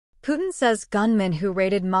Putin says gunmen who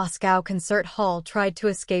raided Moscow concert hall tried to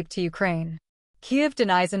escape to Ukraine. Kyiv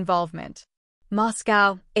denies involvement.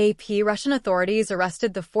 Moscow, AP. Russian authorities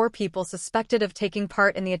arrested the 4 people suspected of taking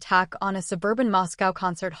part in the attack on a suburban Moscow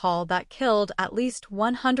concert hall that killed at least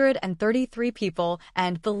 133 people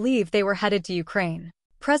and believe they were headed to Ukraine,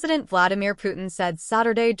 President Vladimir Putin said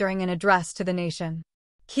Saturday during an address to the nation.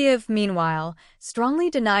 Kyiv, meanwhile, strongly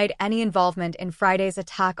denied any involvement in Friday's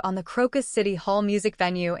attack on the Crocus City Hall music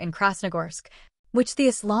venue in Krasnogorsk, which the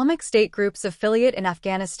Islamic State group's affiliate in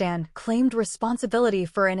Afghanistan claimed responsibility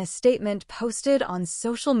for in a statement posted on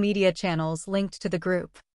social media channels linked to the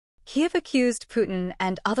group. Kyiv accused Putin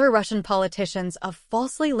and other Russian politicians of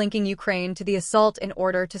falsely linking Ukraine to the assault in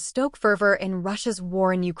order to stoke fervor in Russia's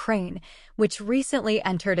war in Ukraine, which recently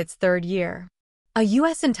entered its 3rd year. A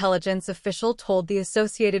U.S. intelligence official told the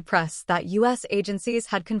Associated Press that U.S. agencies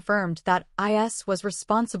had confirmed that IS was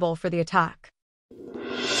responsible for the attack.